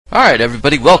Alright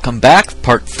everybody, welcome back.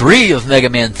 Part 3 of Mega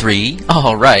Man 3.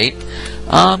 Alright.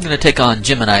 I'm gonna take on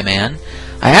Gemini Man.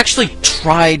 I actually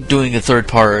tried doing a third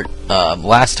part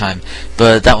last time,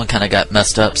 but that one kinda got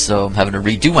messed up, so I'm having to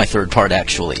redo my third part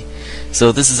actually.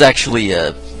 So this is actually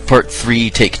part 3,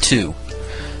 take 2.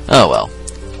 Oh well.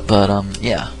 But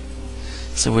yeah.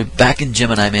 So we're back in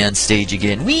Gemini Man stage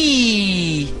again.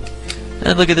 Whee!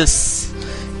 And look at this.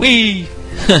 Whee!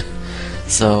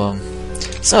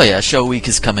 So yeah, Show Week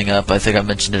is coming up. I think I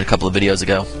mentioned it a couple of videos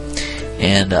ago.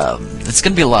 And it's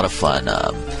going to be a lot of fun.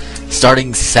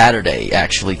 Starting Saturday,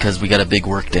 actually, because we got a big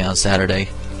work day on Saturday.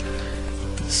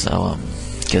 So,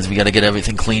 because we got to get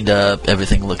everything cleaned up,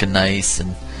 everything looking nice,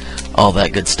 and all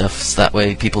that good stuff. So that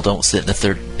way people don't sit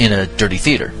in a dirty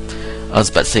theater. I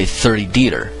was about to say 30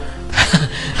 theater.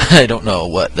 I don't know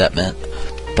what that meant.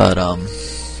 But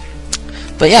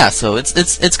yeah, so it's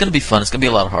going to be fun. It's going to be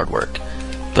a lot of hard work.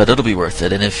 But it'll be worth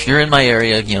it. And if you're in my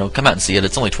area, you know, come out and see it.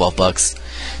 It's only $12.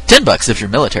 $10 if you're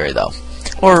military, though.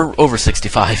 Or over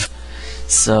 65.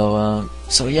 So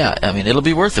yeah, I mean, it'll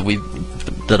be worth it. We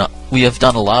have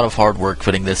done a lot of hard work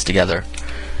putting this together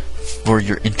for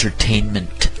your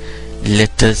entertainment.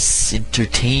 Let us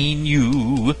entertain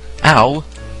you. Ow.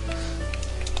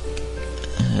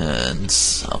 And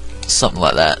something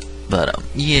like that. But,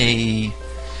 yay.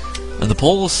 And the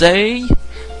polls say,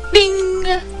 ding!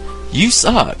 You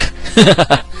suck.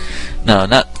 No,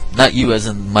 not you as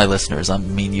in my listeners. I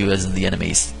mean you as in the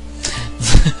enemies.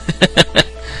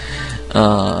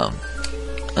 Come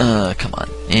on.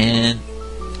 And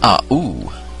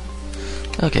ooh.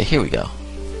 Okay, here we go.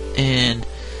 And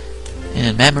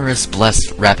Mamorous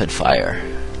Blessed Rapid Fire.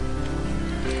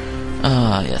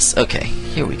 Yes. Okay,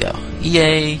 here we go.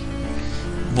 Yay!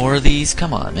 More of these.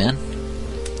 Come on, man.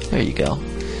 There you go.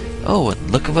 Oh, and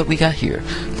look at what we got here.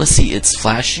 Let's see, it's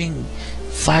flashing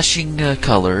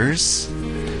colors.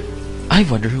 I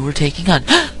wonder who we're taking on.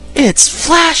 It's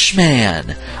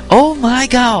Flashman! Oh my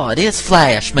god, it's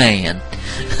Flashman!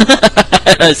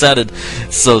 I sounded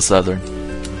so southern.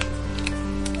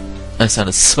 I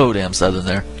sounded so damn southern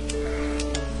there.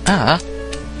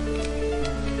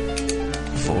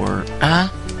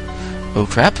 Oh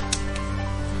crap.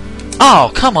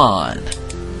 Oh, come on!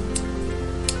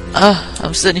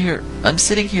 I'm sitting here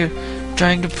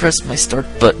trying to press my start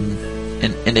button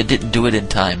and it didn't do it in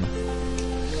time.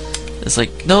 It's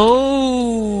like,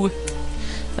 no!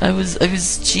 I was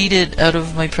cheated out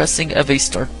of my pressing of a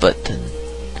start button.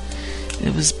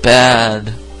 It was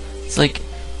bad. It's like,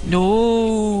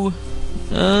 no!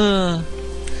 But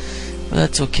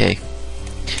that's okay.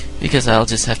 Because I'll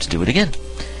just have to do it again.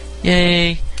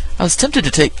 Yay! I was tempted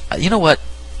to take, you know what?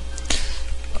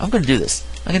 I'm gonna do this.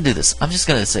 I'm just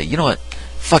gonna say, you know what?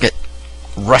 Fuck it.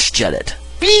 Rush jet it.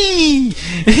 Whee!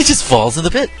 He just falls in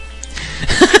the pit.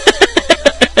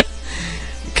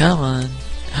 Come on.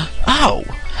 Ow!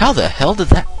 How the hell did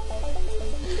that...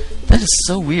 That is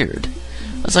so weird.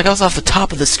 It's like I was off the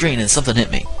top of the screen and something hit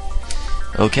me.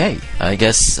 Okay. I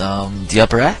guess, the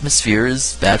upper atmosphere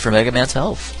is bad for Mega Man's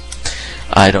health.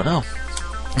 I don't know.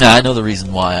 Now, I know the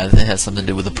reason why. It has something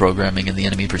to do with the programming and the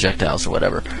enemy projectiles or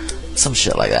whatever. Some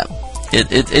shit like that.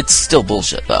 It's still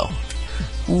bullshit, though.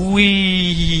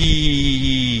 Whee!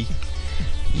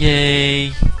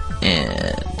 Yay!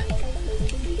 And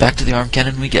back to the arm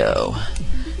cannon we go.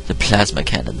 The plasma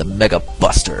cannon, the Mega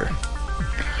Buster.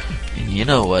 And you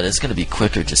know what? It's gonna be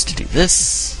quicker just to do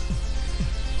this.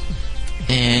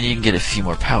 And you can get a few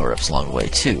more power-ups along the way,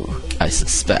 too, I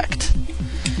suspect.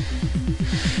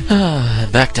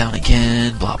 Back down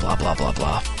again. Blah, blah, blah, blah,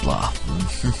 blah, blah.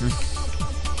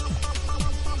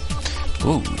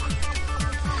 Ooh.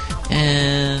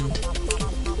 And...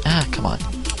 come on.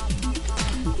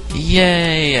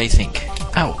 Yay, I think.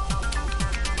 Ow.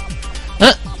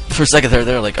 For a second there,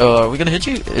 they're like, oh, are we gonna hit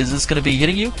you? Is this gonna be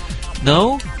hitting you?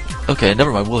 No? Okay,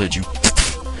 never mind, we'll hit you.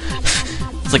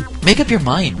 It's like, make up your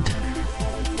mind.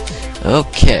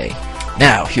 Okay.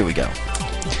 Now, here we go.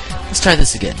 Let's try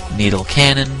this again. Needle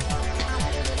cannon.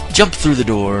 Jump through the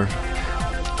door.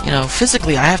 You know,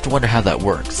 physically, I have to wonder how that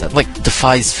works. That, like,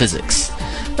 defies physics.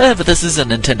 But this is a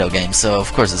Nintendo game, so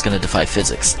of course it's going to defy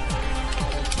physics.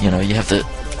 You know, you have the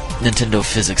Nintendo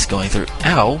physics going through.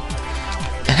 Ow!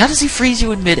 And how does he freeze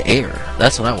you in mid-air?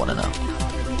 That's what I want to know.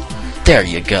 There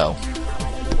you go.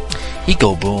 He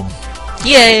go boom.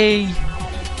 Yay!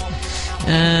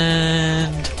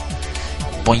 And...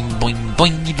 boing, boing,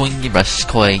 boing, boing, rush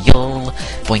coil.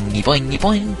 Boing, boing,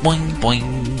 boing, boing,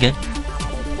 boing.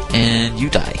 And you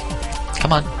die.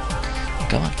 Come on.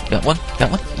 Come on. Got one?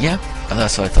 Got one? Yeah? Oh,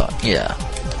 that's what I thought. Yeah.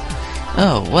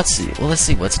 Oh, let's see. Well, let's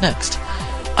see what's next.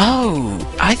 Oh,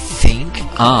 I think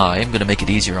I am gonna make it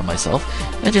easier on myself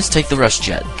and just take the rush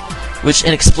jet, which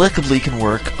inexplicably can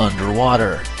work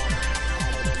underwater.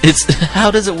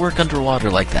 How does it work underwater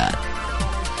like that?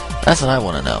 That's what I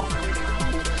want to know.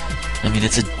 I mean,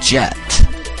 it's a jet,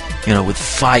 you know, with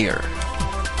fire.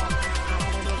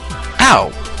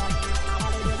 Ow!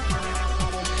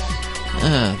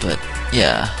 But,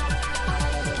 yeah.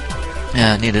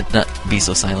 Yeah, I need to not be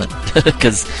so silent,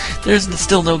 because there's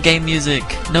still no game music.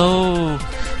 No!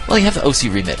 Well, you have the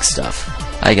OC remix stuff,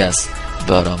 I guess.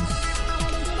 But,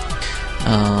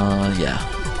 yeah.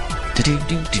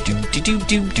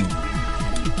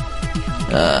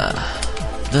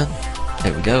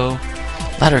 There we go.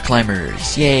 Ladder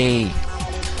climbers, yay!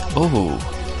 Oh,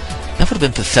 that would have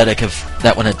been pathetic if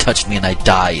that one had touched me and I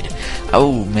died.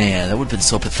 Oh man, that would have been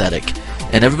so pathetic.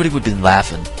 And everybody would have been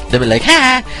laughing. They'd be like,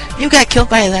 "Ha! You got killed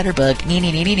by a ladder bug. Nee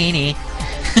nee nee nee nee nee."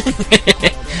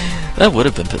 That would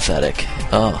have been pathetic.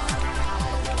 Oh.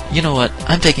 You know what?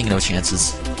 I'm taking no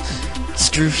chances.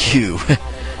 Screw you.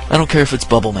 I don't care if it's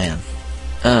Bubble Man.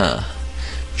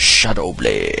 Shadow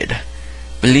Blade.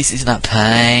 But at least he's not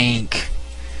pink.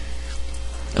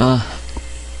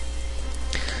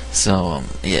 So,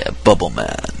 yeah, Bubble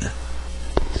Man.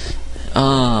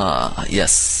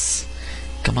 Yes.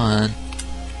 Come on.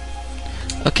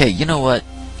 Okay, you know what?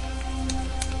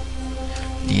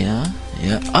 Yeah,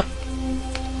 up.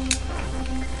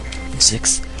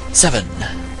 6, 7.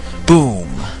 Boom.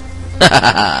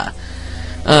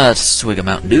 Swig of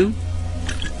Mountain Dew.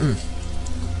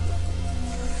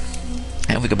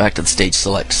 And we go back to the stage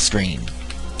select screen.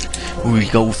 We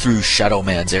go through Shadow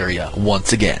Man's area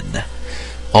once again.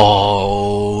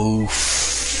 Oh,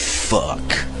 fuck.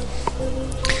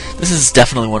 This is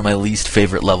definitely one of my least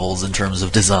favorite levels in terms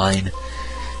of design.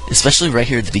 Especially right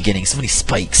here at the beginning. So many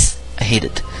spikes. I hate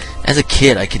it. As a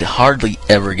kid, I could hardly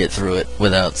ever get through it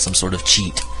without some sort of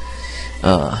cheat.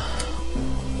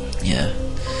 Yeah.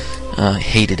 I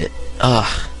hated it.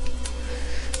 I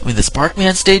mean, the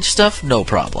Sparkman stage stuff, no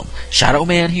problem. Shadow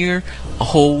Man here,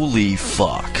 holy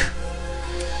fuck.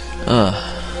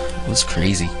 It was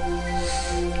crazy.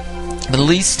 But at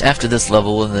least after this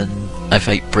level, and then I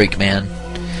fight Breakman,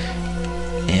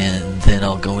 and then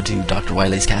I'll go into Dr.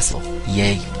 Wily's castle.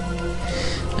 Yay.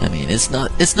 I mean, it's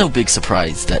no big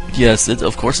surprise that, yes,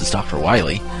 of course it's Dr.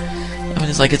 Wily. I mean,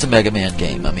 it's like it's a Mega Man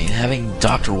game. I mean, having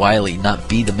Dr. Wily not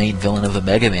be the main villain of a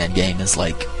Mega Man game is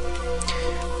like,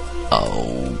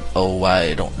 oh,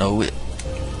 I don't know.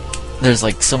 There's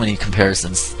like so many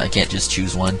comparisons. I can't just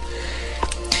choose one.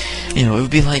 You know, it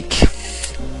would be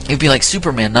like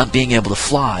Superman not being able to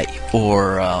fly,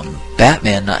 or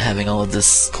Batman not having all of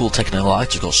this cool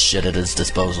technological shit at his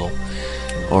disposal,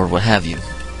 or what have you.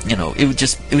 You know, it would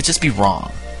just be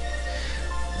wrong.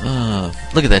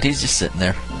 Look at that, he's just sitting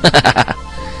there.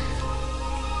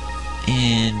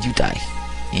 And you die.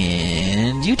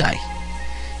 And you die.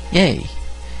 Yay.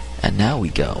 And now we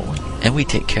go, and we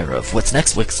take care of what's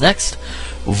next?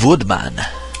 Woodman.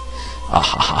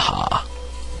 Ah.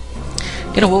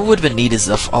 You know, what would have been neat is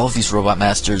if all of these Robot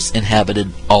Masters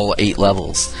inhabited all 8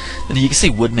 levels. And you can see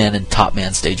Woodman and Top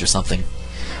Man stage or something.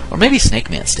 Or maybe Snake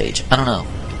Man stage. I don't know.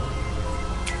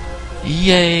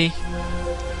 Yay.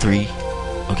 3.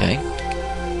 Okay.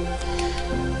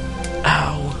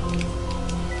 Ow.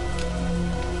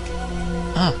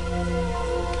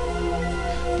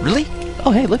 Really?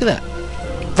 Oh, hey, look at that.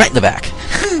 Right in the back.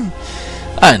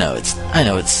 I know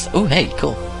it's, oh, hey,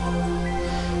 cool.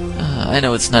 I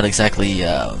know it's not exactly,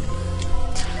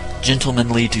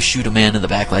 gentlemanly to shoot a man in the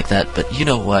back like that, but you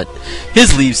know what?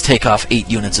 His leaves take off 8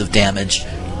 units of damage,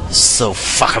 so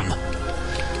fuck him.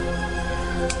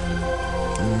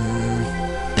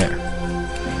 There.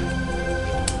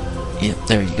 Yep,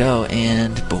 there you go,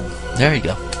 and boom. There you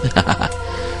go.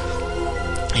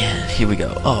 And here we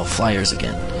go. Oh, flyers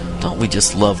again. Don't we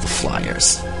just love the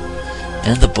flyers?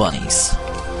 And the bunnies.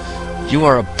 You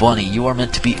are a bunny. You are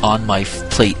meant to be on my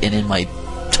plate and in my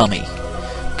tummy.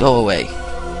 Go away.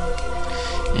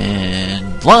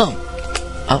 And lump.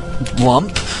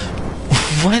 Lump?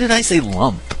 Why did I say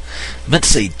lump? I meant to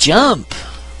say jump.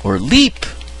 Or leap.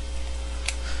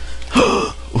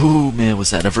 Ooh, man,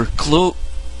 was that ever close?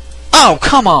 Oh,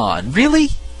 come on. Really?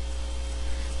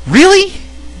 Really?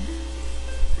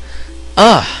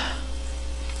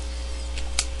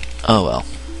 Oh well.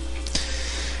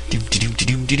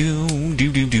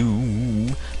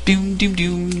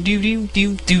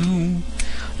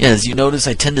 Yeah, as you notice,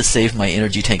 I tend to save my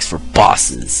energy tanks for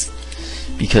bosses.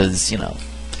 Because, you know,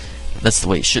 that's the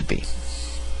way it should be.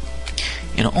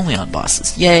 You know, only on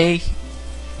bosses. Yay!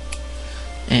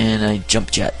 And I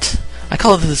jump jet. I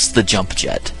call this the jump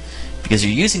jet. Because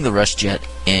you're using the rush jet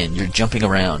and you're jumping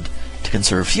around to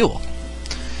conserve fuel.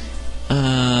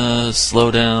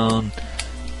 Slow down.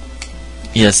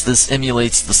 Yes, this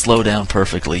emulates the slowdown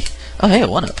perfectly. Oh, hey, a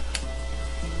 1-up.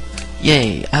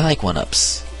 Yay, I like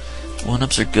 1-ups.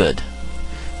 1-ups are good.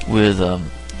 With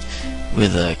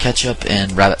ketchup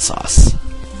and rabbit sauce.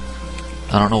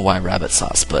 I don't know why rabbit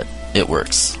sauce, but it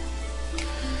works.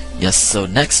 Yes, so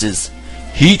next is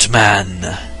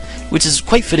Heatman, which is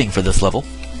quite fitting for this level.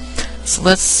 So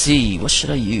let's see, what should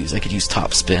I use? I could use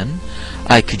Top Spin.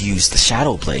 I could use the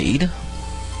Shadow Blade.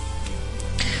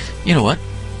 You know what?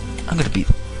 I'm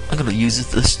gonna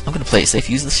use this. I'm gonna play it safe.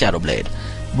 Use the Shadow Blade.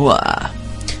 Mwah.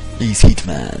 Use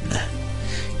Heatman.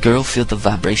 Girl, feel the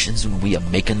vibrations when we are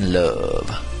making love.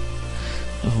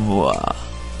 Mwah.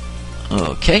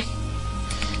 Okay.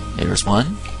 There's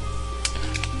 1,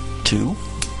 2.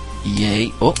 Yay.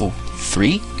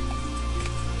 3,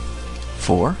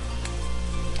 4,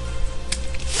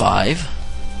 5,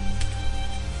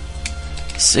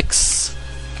 6.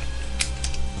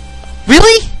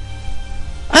 Really?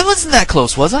 I wasn't that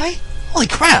close, was I? Holy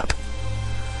crap.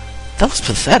 That was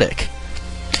pathetic.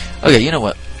 Okay, you know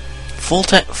what?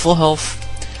 Full health,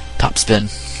 Top Spin.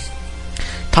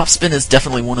 Top Spin is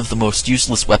definitely one of the most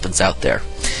useless weapons out there.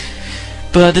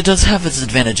 But it does have its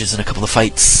advantages in a couple of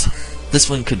fights. This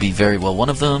one could be very well one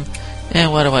of them.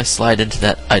 And why do I slide into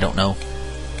that? I don't know.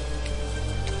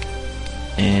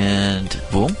 And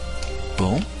boom,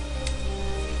 boom,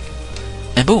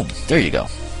 and boom. There you go.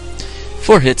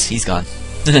 4 hits, he's gone.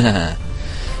 Where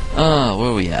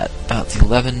are we at? About the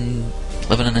 11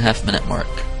 and a half minute mark.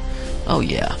 Oh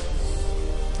yeah.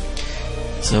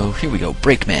 So here we go,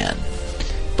 Breakman.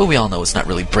 But we all know it's not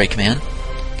really Breakman.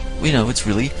 We know it's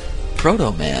really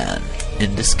Proto Man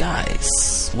in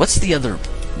disguise. What is the other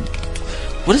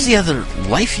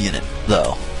life unit,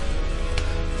 though?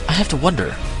 I have to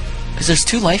wonder. Because there's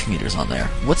 2 life meters on there.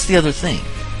 What's the other thing?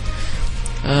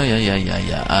 Oh,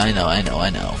 yeah. I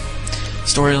know.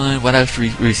 Storyline, what after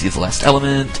we received the last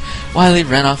element? Wily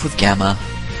ran off with Gamma.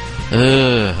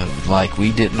 Like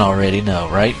we didn't already know,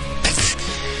 right?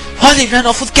 Wily ran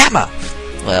off with Gamma!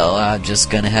 Well, I'm just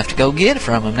gonna have to go get it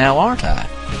from him now, aren't I?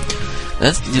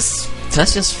 That's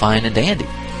just fine and dandy.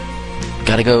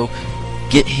 Gotta go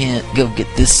get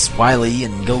this Wily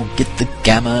and go get the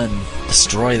Gamma and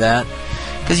destroy that.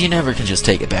 Because you never can just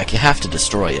take it back, you have to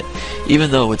destroy it. Even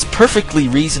though it's perfectly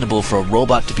reasonable for a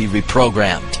robot to be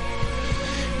reprogrammed.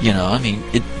 You know, I mean,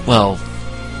 not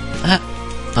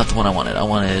the one I wanted. I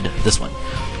wanted this one.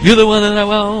 You're the one that I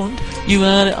want. You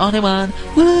are the only one.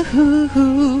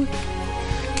 Woo-hoo-hoo.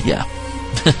 Yeah.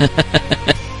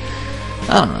 I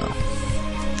don't know.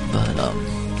 But,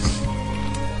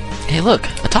 hey look,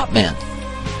 a top man.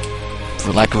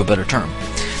 For lack of a better term.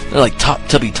 They're like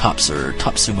tubby tops or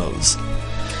top sumos.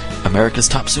 America's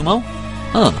top sumo?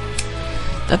 Huh.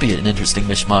 That'd be an interesting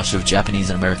mishmash of Japanese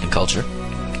and American culture.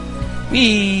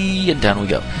 Whee! And down we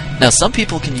go. Now, some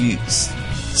people use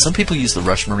the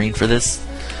Rush Marine for this.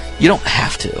 You don't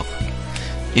have to.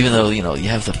 Even though, you know, you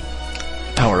have the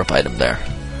power-up item there.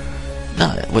 No,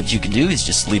 what you can do is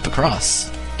just leap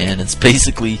across. And it's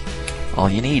basically all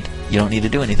you need. You don't need to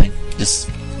do anything. Just...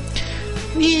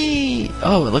 Whee!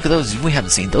 Oh, look at those. We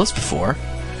haven't seen those before.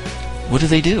 What do?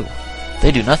 They do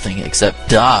nothing except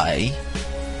die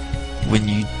when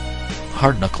you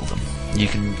hard-knuckle them. You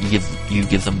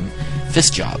give them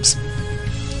fist jobs.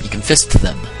 You can fist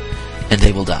them, and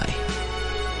they will die.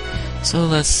 So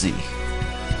let's see.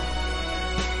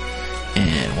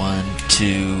 And 1,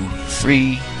 2,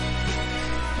 3.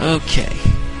 Okay.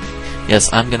 Yes,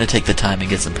 I'm gonna take the time and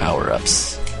get some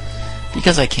power-ups.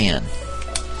 Because I can.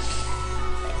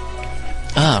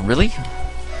 Ah, really?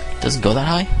 Doesn't go that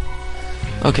high?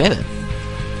 Okay then.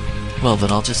 Well,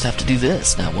 then I'll just have to do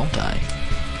this now, won't I?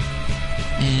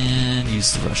 And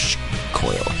use the Rush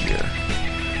Coil here.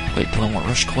 Wait, do I want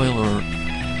Rush Coil or...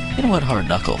 You know what? Hard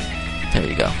Knuckle. There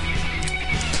you go.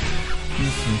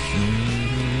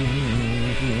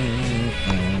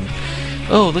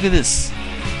 Oh, look at this.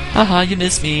 Haha, you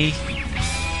missed me.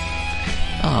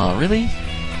 Aw, really?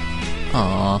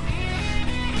 Aw.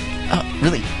 Oh,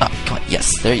 really? Oh, come on.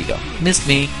 Yes, there you go. Missed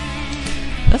me.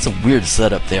 That's a weird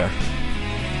setup there.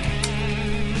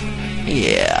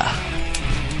 Yeah.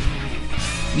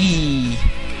 Whee!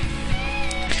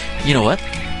 You know what?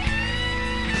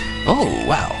 Oh,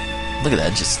 wow. Look at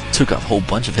that. Just took a whole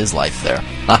bunch of his life there.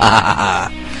 Ha ha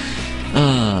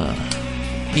ha.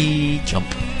 Jump.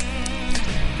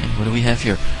 And what do we have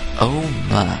here? Oh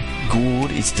my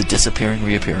god, it's the disappearing,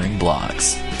 reappearing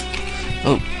blocks.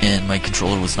 Oh, and my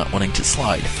controller was not wanting to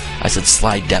slide. I said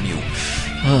slide, damn you.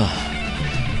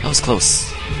 That was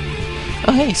close.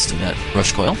 Oh hey, still got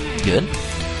Rush Coil. Good.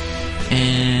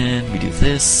 And we do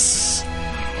this.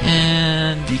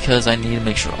 And because I need to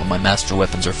make sure all my master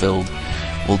weapons are filled,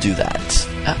 we'll do that.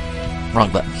 Ah, wrong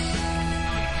button.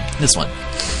 This one.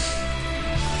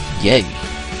 Yay.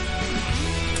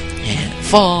 And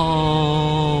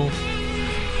fall.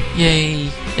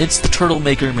 Yay. It's the turtle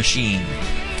maker machine,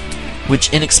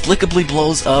 which inexplicably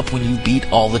blows up when you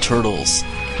beat all the turtles.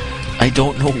 I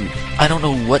don't know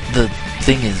what the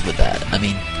thing is with that. I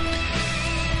mean,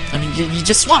 you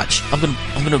just watch. I'm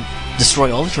gonna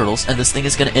destroy all the turtles, and this thing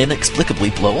is gonna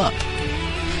inexplicably blow up.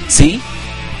 See?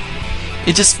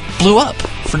 It just blew up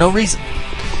for no reason.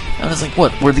 I was like,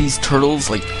 what? Were these turtles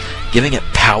like giving it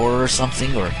power or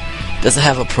something, or does it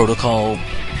have a protocol?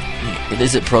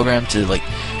 Is it programmed to like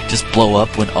just blow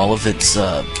up when all of its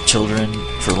children,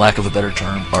 for lack of a better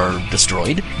term, are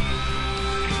destroyed?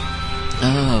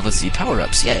 Let's see,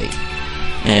 power-ups, yay.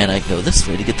 And I go this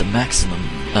way to get the maximum,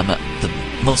 the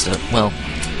most of it. Well,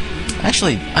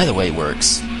 actually, either way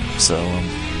works. So,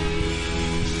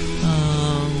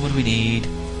 what do we need?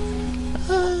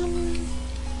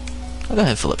 I'll go ahead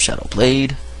and fill up Shadow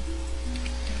Blade.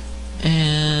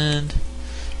 And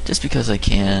just because I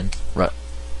can,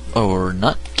 or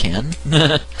not can,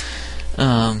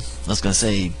 I was gonna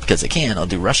say because I can, I'll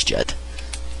do Rush Jet.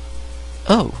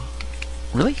 Oh,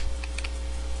 really?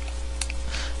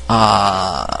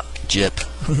 Jip.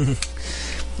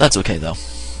 That's okay though.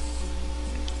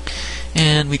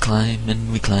 And we climb,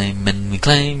 and we climb, and we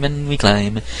climb, and we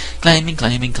climb. Climbing,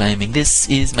 climbing, climbing. This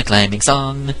is my climbing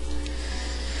song.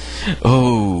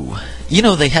 Oh, you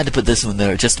know they had to put this one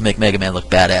there just to make Mega Man look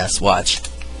badass. Watch.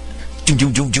 Doom,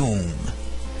 doom, doom, doom.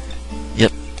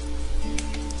 Yep.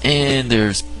 And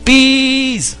there's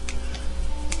bees.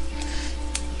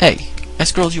 Hey, I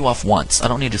scrolled you off once. I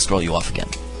don't need to scroll you off again.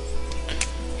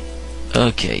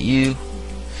 Okay, you.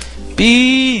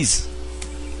 Bees!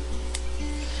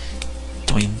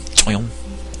 Doing, doing,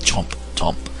 chomp,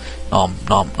 chomp. Nom,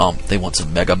 nom, nom. They want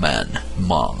some Mega Man.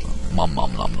 Mom, mom,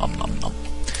 nom, nom, nom, nom, nom.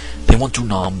 They want to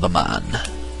nom the man.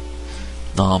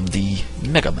 Nom the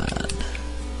Mega Man.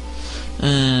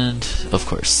 And, of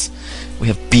course, we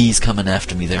have bees coming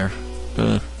after me there.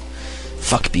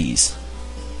 Fuck bees.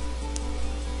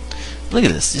 Look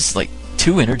at this. Just like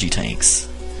 2 energy tanks.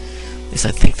 At least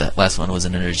I think that last one was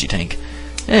an energy tank.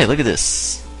 Hey, look at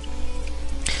this.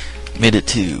 Made it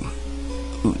to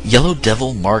Yellow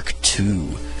Devil Mark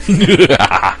II.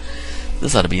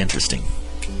 This ought to be interesting.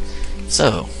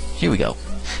 So, here we go.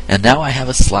 And now I have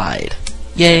a slide.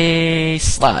 Yay,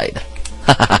 slide.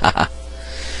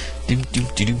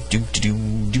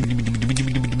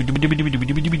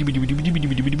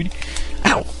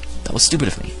 Ow, that was stupid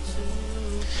of me.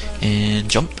 And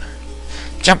jump.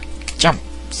 Jump, jump.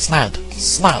 Slide,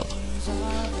 slide.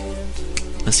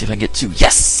 Let's see if I can get 2.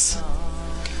 Yes!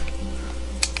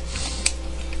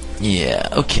 Yeah,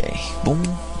 okay. Boom.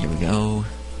 Here we go.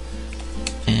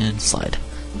 And slide.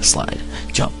 Slide.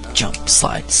 Jump, jump,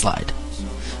 slide, slide.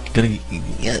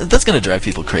 That's gonna drive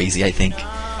people crazy, I think.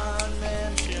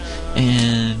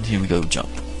 And here we go, jump.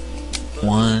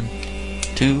 1,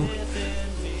 2.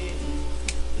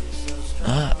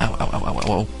 Ow, ow, ow, ow, ow,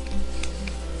 ow.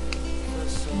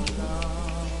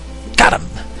 Got him!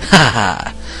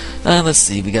 Haha! Let's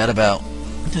see, we got about,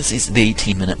 this is the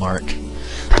 18-minute mark.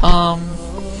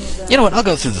 You know what, I'll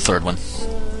go through the 3rd one.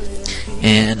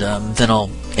 And, then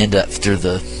I'll end after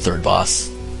the 3rd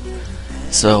boss.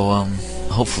 So,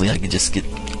 hopefully I can just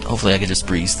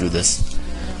breeze through this.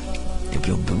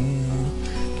 Boom, boom.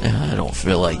 I don't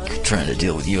feel like trying to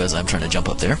deal with you as I'm trying to jump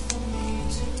up there.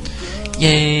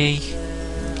 Yay!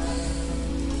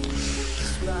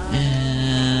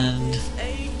 And...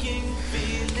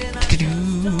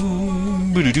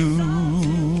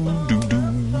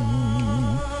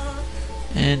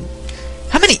 And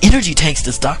how many energy tanks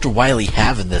does Dr. Wily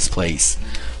have in this place?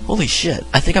 Holy shit.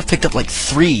 I think I've picked up like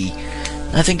 3.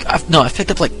 I've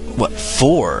picked up like, what,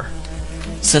 4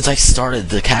 since I started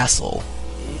the castle.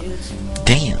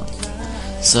 Damn.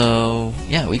 So,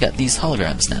 yeah, we got these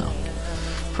holograms now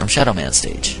from Shadow Man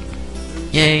stage.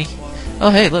 Yay.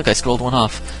 Oh, hey, look, I scrolled one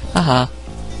off. Haha.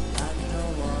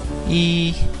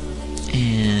 E.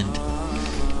 And...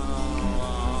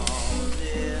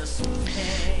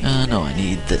 no, I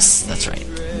need this. That's right.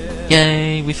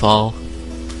 Yay, we fall.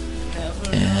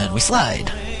 And we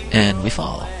slide. And we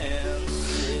fall.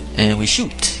 And we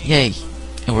shoot. Yay.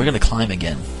 And we're gonna climb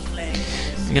again.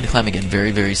 We're gonna climb again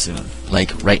very, very soon.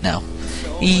 Like, right now.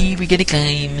 We gonna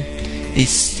climb.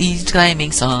 This is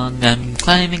climbing song. I'm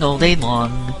climbing all day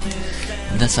long.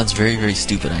 And that sounds very, very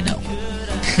stupid, I know.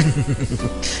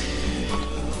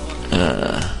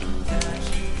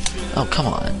 Oh, come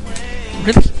on.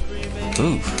 Really?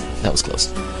 Ooh. that was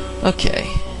close. Okay.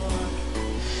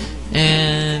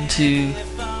 And to...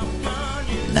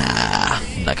 Nah,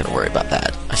 I'm not gonna worry about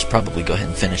that. I should probably go ahead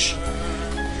and finish.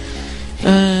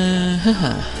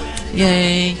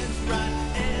 Yay.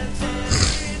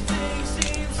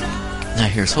 Now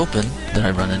here's hoping that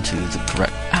I run into the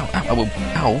correct... Ow, ow, ow,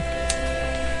 ow.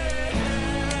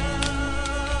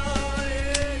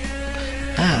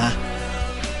 Ah.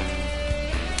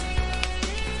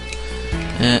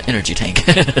 Energy tank.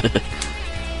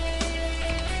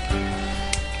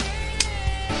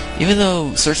 Even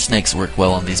though search snakes work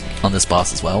well on this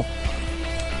boss as well,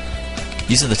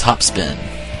 using the top spin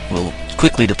will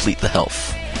quickly deplete the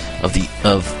health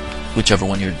of whichever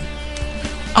one you're...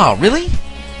 Oh, really?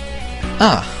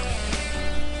 Ah.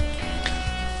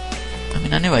 I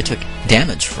mean, I knew I took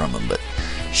damage from him, but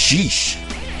sheesh.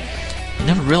 I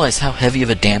never realized how heavy of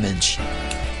a damage.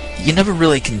 You never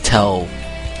really can tell,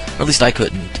 or at least I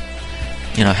couldn't,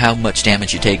 you know, how much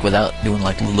damage you take without doing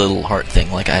like a little heart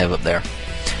thing like I have up there.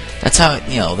 That's how,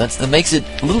 you know, that makes it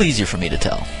a little easier for me to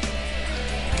tell.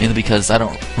 Mainly because I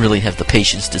don't really have the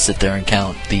patience to sit there and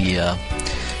count the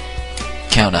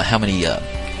how many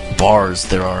bars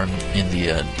there are in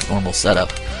the normal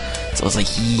setup. So I was like,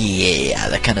 yeah,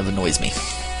 that kind of annoys me.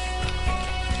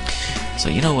 So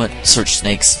you know what, search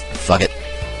snakes, fuck it.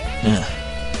 Ugh.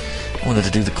 I wanted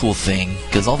to do the cool thing,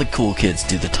 because all the cool kids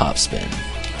do the top spin.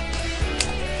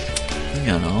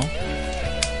 You know.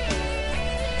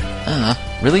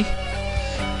 Really?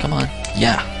 Come on.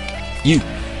 Yeah. You.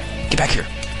 Get back here.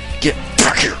 Get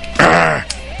back here. Arrgh.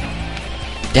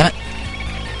 Damn it.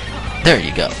 There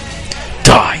you go.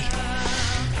 Die.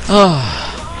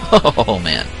 Oh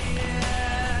man.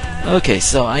 Okay,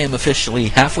 so I am officially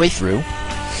halfway through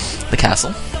the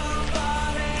castle.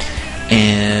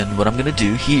 And what I'm going to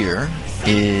do here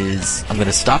is I'm going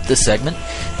to stop this segment,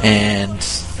 and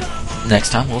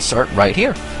next time we'll start right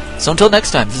here. So until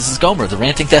next time, this is Gomer, the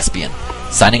Ranting Thespian,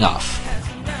 signing off.